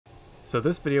So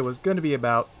this video was going to be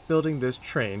about building this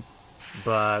train,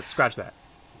 but scratch that,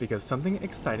 because something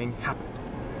exciting happened.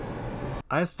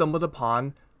 I stumbled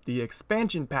upon the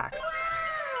expansion packs,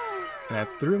 and I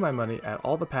threw my money at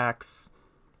all the packs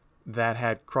that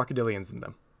had crocodilians in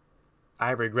them.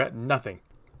 I regret nothing.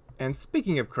 And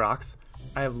speaking of crocs,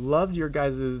 I have loved your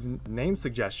guys' name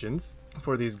suggestions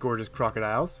for these gorgeous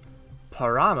crocodiles.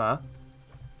 Parama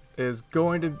is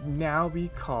going to now be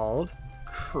called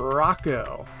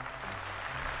Croco.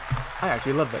 I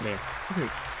actually love that name. I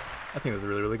think that's a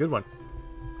really, really good one.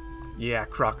 Yeah,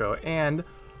 Croco. And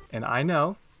I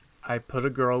know I put a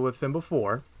girl with him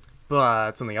before,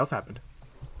 but something else happened.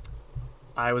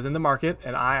 I was in the market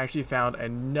and I actually found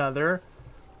another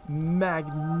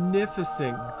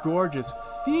magnificent, gorgeous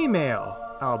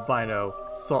female albino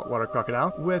saltwater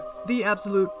crocodile with the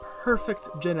absolute perfect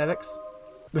genetics.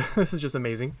 This is just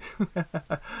amazing.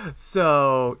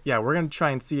 So yeah, we're gonna try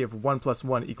and see if 1 +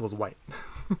 1 = white.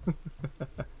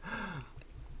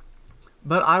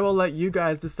 But I will let you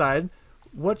guys decide,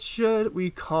 what should we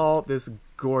call this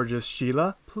gorgeous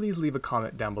Sheila? Please leave a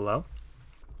comment down below.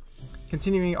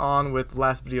 Continuing on with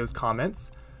last video's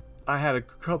comments, I had a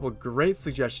couple great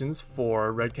suggestions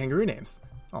for red kangaroo names.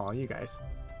 Aw, you guys.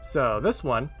 So this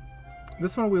one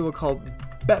we will call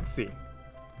Betsy.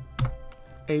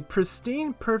 A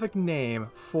pristine, perfect name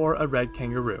for a red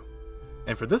kangaroo.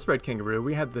 And for this red kangaroo,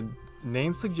 we had the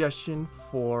name suggestion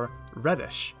for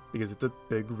Reddish, because it's a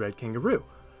big red kangaroo.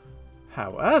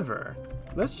 However,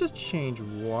 let's just change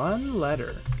one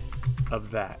letter of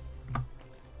that.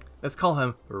 Let's call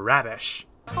him Radish.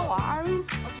 Hello.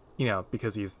 You know,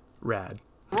 because he's rad.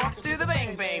 Rock to the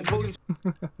bang bang boost.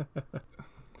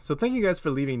 So thank you guys for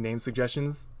leaving name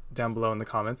suggestions down below in the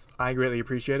comments. I greatly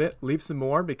appreciate it. Leave some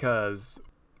more because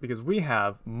we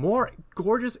have more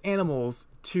gorgeous animals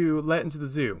to let into the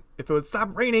zoo. If it would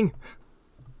stop raining.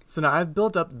 So now I've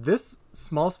built up this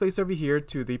small space over here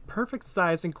to the perfect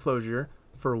size enclosure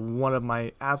for one of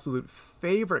my absolute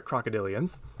favorite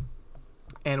crocodilians.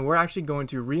 And we're actually going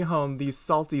to rehome these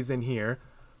salties in here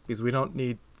because we don't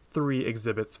need 3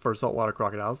 exhibits for saltwater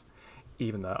crocodiles,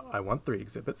 even though I want 3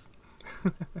 exhibits.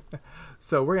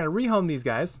 So we're going to rehome these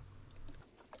guys.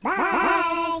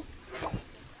 Bye.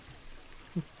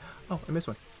 Oh, I missed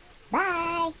one.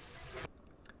 Bye.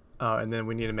 Oh, and then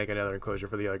we need to make another enclosure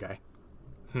for the other guy.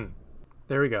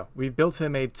 There we go. We've built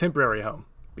him a temporary home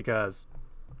because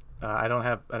I don't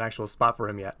have an actual spot for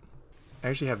him yet. I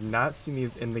actually have not seen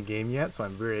these in the game yet, so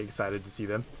I'm very excited to see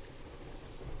them.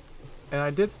 And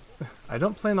I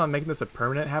don't plan on making this a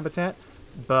permanent habitat,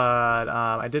 but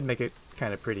I did make it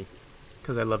kind of pretty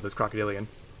because I love this crocodilian.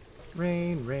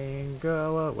 Rain, rain,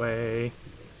 go away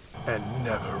and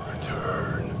never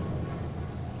return.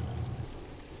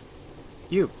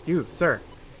 You, sir.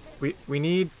 We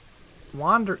need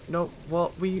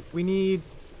we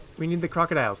need the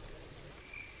crocodiles.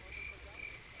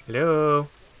 Hello.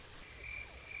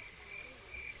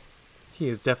 He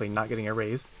is definitely not getting a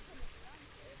raise.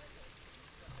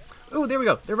 Oh, there we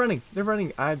go. They're running.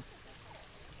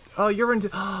 Oh, you're running.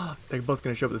 Oh, they're both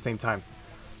gonna show up at the same time.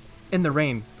 In the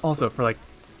rain, also for like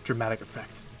dramatic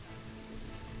effect.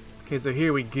 Okay, so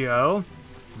here we go.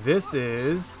 This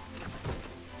is.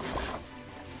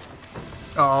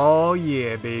 Oh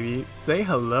yeah, baby. Say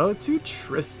hello to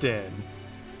Tristan.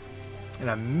 An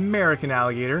American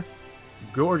alligator.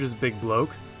 Gorgeous big bloke.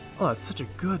 Oh, that's such a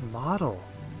good model.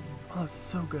 Oh, that's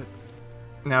so good.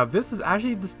 Now, this is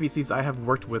actually the species I have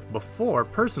worked with before,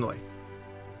 personally.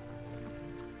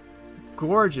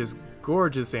 Gorgeous,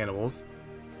 gorgeous animals.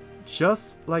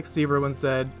 Just like Steve Irwin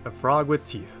said, a frog with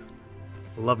teeth.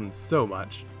 Love them so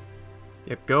much.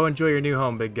 Yep, go enjoy your new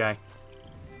home, big guy.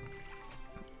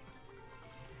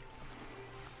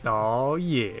 Oh,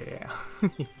 yeah.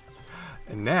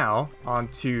 And now, on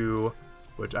to,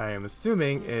 which I am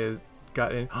assuming is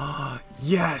got in. Oh,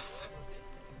 yes!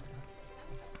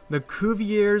 The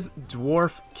Cuvier's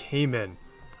Dwarf Cayman.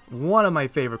 One of my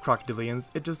favorite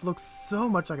crocodilians. It just looks so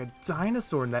much like a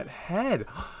dinosaur in that head.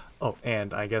 Oh,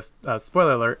 and I guess,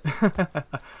 spoiler alert,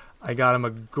 I got him a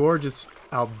gorgeous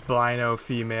albino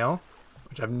female,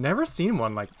 which I've never seen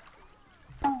one like.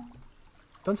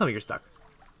 Don't tell me you're stuck.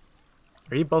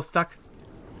 Are you both stuck?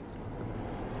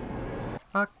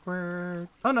 Awkward.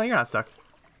 Oh no, you're not stuck.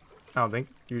 I don't think.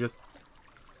 You just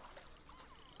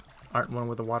aren't one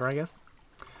with the water, I guess.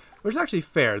 Which is actually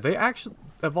fair. They actually,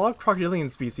 of all crocodilian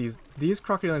species, these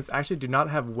crocodilians actually do not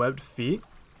have webbed feet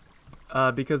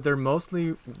because they're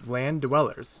mostly land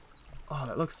dwellers. Oh,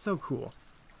 that looks so cool.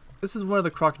 This is one of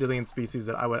the crocodilian species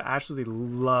that I would actually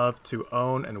love to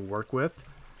own and work with.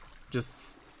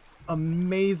 Just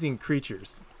amazing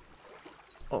creatures.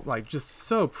 oh, like just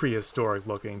so prehistoric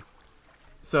looking.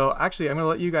 So actually, I'm gonna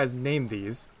let you guys name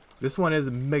these. This one is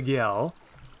Miguel,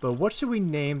 but what should we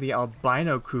name the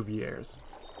albino Cuviers?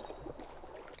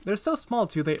 They're so small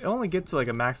too. They only get to like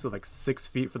a max of like 6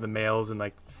 feet for the males and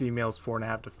like females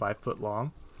 4.5 to 5 foot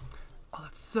long. Oh,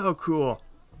 that's so cool.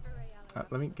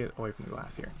 Let me get away from the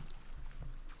glass here.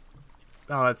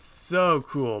 Oh, that's so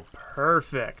cool.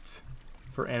 Perfect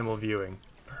for animal viewing.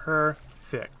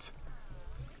 Perfect.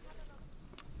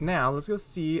 Now, let's go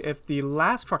see if the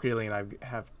last crocodilian I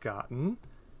have gotten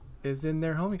is in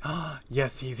their homie. Oh,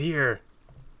 yes, he's here.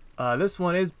 This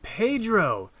one is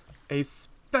Pedro, a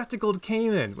spectacled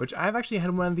caiman, which I've actually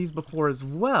had one of these before as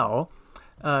well.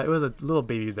 It was a little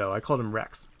baby, though. I called him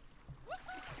Rex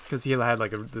because he had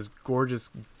like this gorgeous,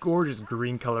 gorgeous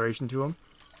green coloration to him.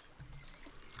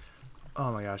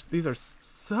 Oh my gosh, these are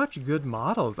such good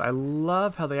models. I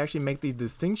love how they actually make these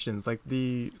distinctions, like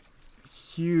the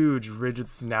huge rigid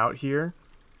snout here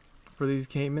for these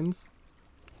caimans.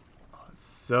 Oh, it's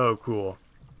so cool.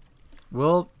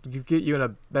 We'll get you in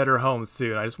a better home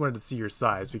soon. I just wanted to see your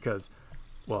size because,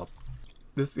 well,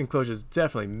 this enclosure is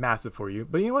definitely massive for you.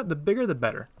 But you know what? The bigger the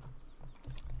better.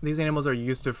 These animals are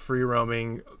used to free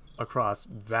roaming across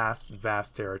vast,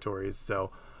 vast territories,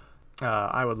 so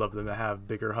I would love them to have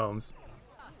bigger homes.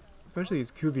 Especially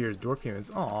these Cuvier's dwarf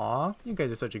caimans. Aw, you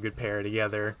guys are such a good pair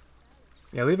together.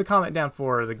 Yeah, leave a comment down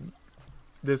for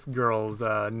this girl's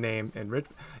name and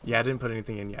yeah, I didn't put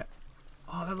anything in yet.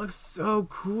 Oh, that looks so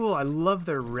cool. I love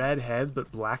their red heads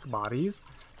but black bodies.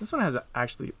 This one has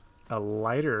actually a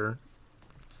lighter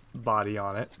body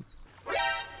on it.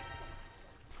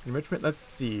 Enrichment, let's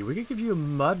see. We could give you a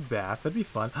mud bath. That'd be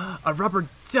fun. A rubber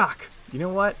duck. You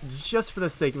know what? Just for the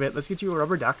sake of it, let's get you a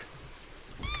rubber duck.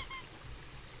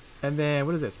 And then,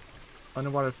 what is this?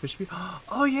 Underwater fish feed.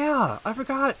 Oh yeah, I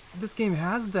forgot this game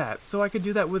has that. So I could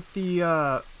do that with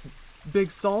the big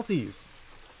salties.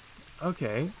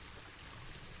 Okay.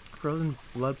 Frozen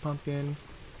blood pumpkin.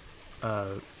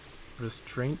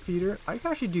 Restraint feeder. I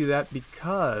can actually do that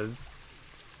because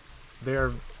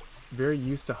they're very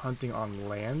used to hunting on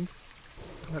land.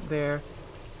 Up there.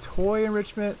 Toy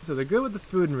enrichment. So they're good with the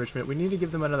food enrichment. We need to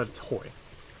give them another toy.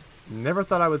 Never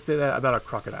thought I would say that about a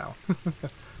crocodile.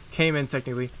 Caiman,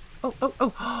 technically.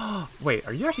 Oh. Wait,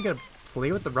 are you actually going to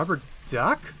play with the rubber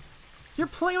duck? You're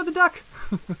playing with the duck!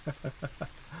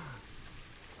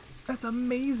 That's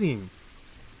amazing.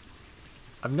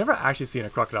 I've never actually seen a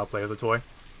crocodile play with a toy.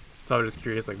 So I was just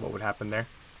curious, like, what would happen there.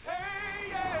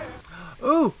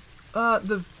 Ooh!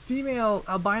 The female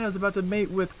albino is about to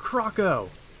mate with Croco.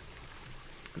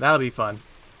 That'll be fun.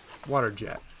 Water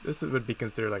jet. This would be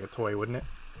considered like a toy, wouldn't it?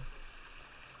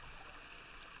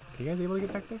 Are you guys able to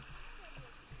get back there?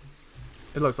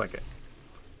 It looks like it.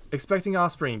 Expecting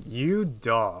offspring. You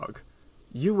dog.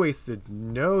 You wasted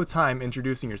no time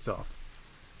introducing yourself.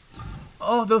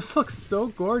 Oh, those look so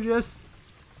gorgeous.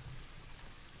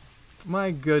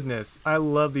 My goodness. I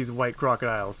love these white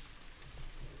crocodiles.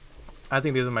 I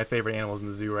think these are my favorite animals in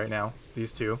the zoo right now.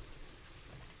 These two.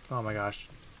 Oh my gosh.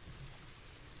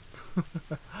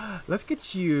 Let's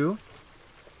get you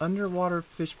underwater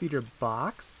fish feeder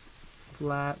box.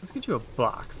 Flat. Let's get you a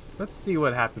box. Let's see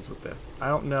what happens with this. I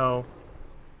don't know.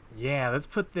 Yeah, let's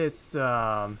put this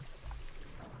to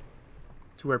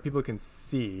where people can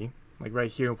see. Like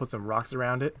right here, and put some rocks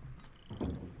around it. I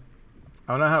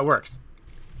don't know how it works.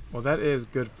 Well, that is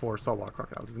good for saltwater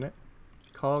crocodiles, isn't it?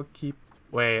 Call, keep.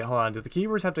 Wait, hold on. Do the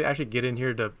keepers have to actually get in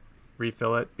here to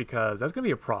refill it? Because that's going to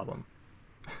be a problem.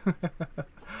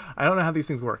 I don't know how these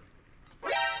things work.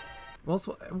 Well,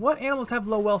 so what animals have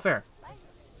low welfare?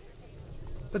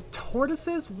 The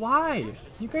tortoises? Why?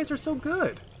 You guys are so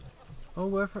good. Oh,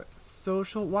 welfare.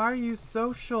 Social. Why are you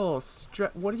social?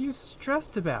 What are you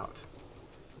stressed about?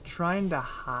 Trying to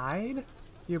hide?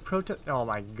 You protest. Oh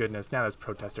my goodness. Now there's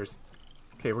protesters.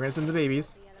 Okay, we're going to send the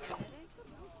babies.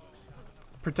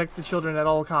 Protect the children at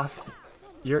all costs.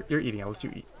 You're eating. I'll let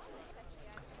you eat.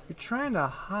 You're trying to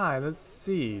hide. Let's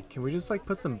see. Can we just like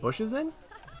put some bushes in?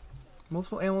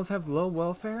 Multiple animals have low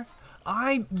welfare.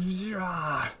 I'm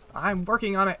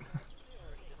working on it.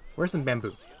 Where's some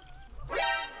bamboo?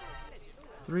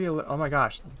 Oh my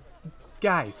gosh.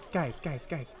 Guys.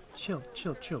 Chill.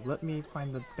 Let me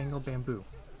find the Bengal bamboo.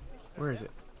 Where is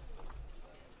it?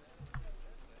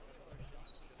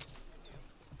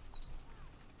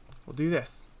 We'll do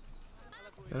this.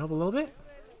 That help a little bit?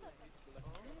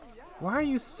 Why are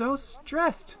you so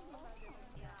stressed?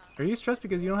 Are you stressed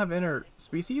because you don't have inner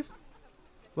species?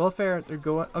 Welfare, they're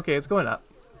going... Okay, it's going up.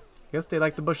 I guess they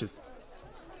like the bushes.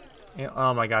 And,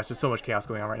 oh my gosh, there's so much chaos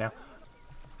going on right now.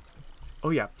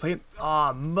 Oh yeah, play...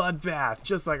 Oh, mud bath,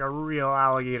 just like a real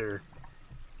alligator.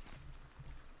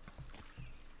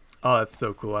 Oh, that's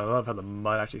so cool. I love how the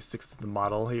mud actually sticks to the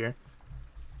model here.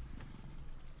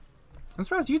 I'm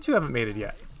surprised you two haven't made it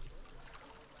yet.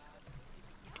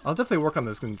 I'll definitely work on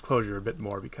this enclosure a bit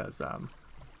more because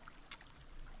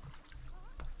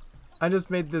I just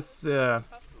made this very,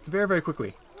 very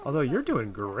quickly. Although you're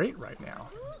doing great right now.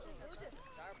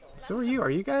 So are you. Are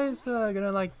you guys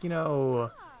gonna, like, you know,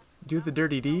 do the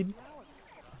dirty deed?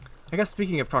 I guess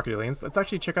speaking of crocodilians, let's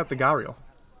actually check out the gharial.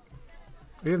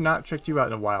 We have not checked you out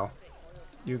in a while.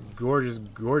 You gorgeous,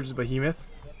 gorgeous behemoth.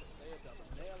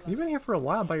 You've been here for a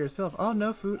while by yourself. Oh,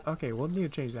 no food. Okay, we'll need to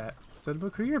change that.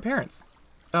 Who are your parents?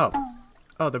 Oh.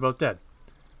 Oh, they're both dead.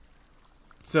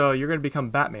 So you're going to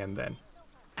become Batman then.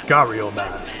 Gharial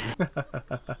Man.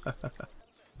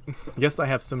 Yes, I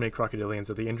have so many crocodilians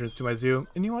at the entrance to my zoo.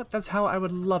 And you know what? That's how I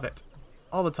would love it.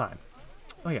 All the time.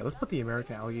 Oh yeah, let's put the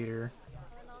American alligator.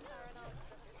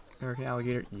 American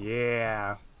alligator.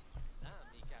 Yeah.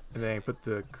 And then put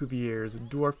the Cuvier's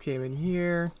dwarf came in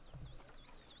here.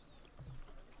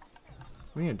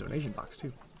 We need a donation box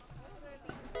too.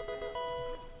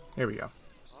 There we go.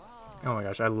 Oh my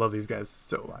gosh, I love these guys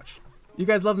so much. You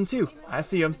guys love them too. I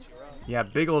see them. Yeah,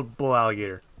 big old bull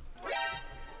alligator.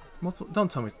 Don't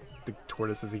tell me the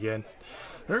tortoises again.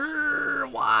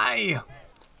 Why?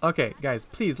 Okay, guys,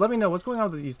 please let me know what's going on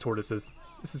with these tortoises.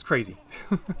 This is crazy.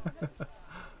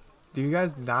 Do you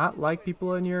guys not like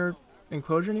people in your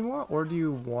enclosure anymore? Or do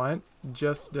you want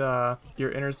just your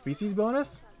interspecies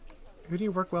bonus? Who do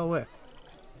you work well with?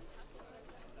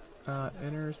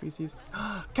 Interspecies.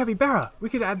 Capybara! We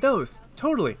could add those!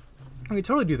 Totally! We could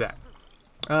totally do that.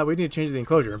 We need to change the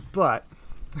enclosure, but...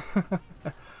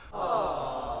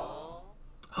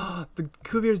 The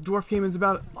Cuvier's dwarf game is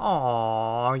about...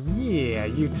 Aww, yeah,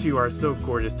 you two are so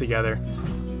gorgeous together.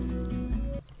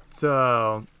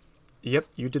 So... Yep,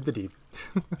 you did the deed.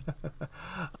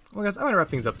 Well guys, I'm gonna wrap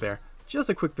things up there. Just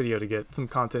a quick video to get some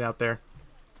content out there.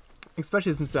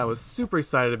 Especially since I was super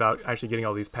excited about actually getting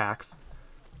all these packs.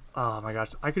 Oh my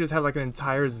gosh, I could just have like an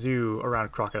entire zoo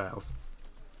around crocodiles.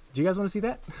 Do you guys want to see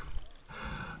that?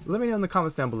 Let me know in the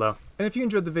comments down below. And if you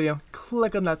enjoyed the video,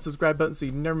 click on that subscribe button so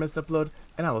you never miss an upload.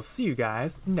 And I will see you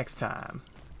guys next time.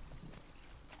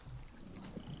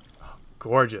 Oh,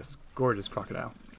 gorgeous, gorgeous crocodile.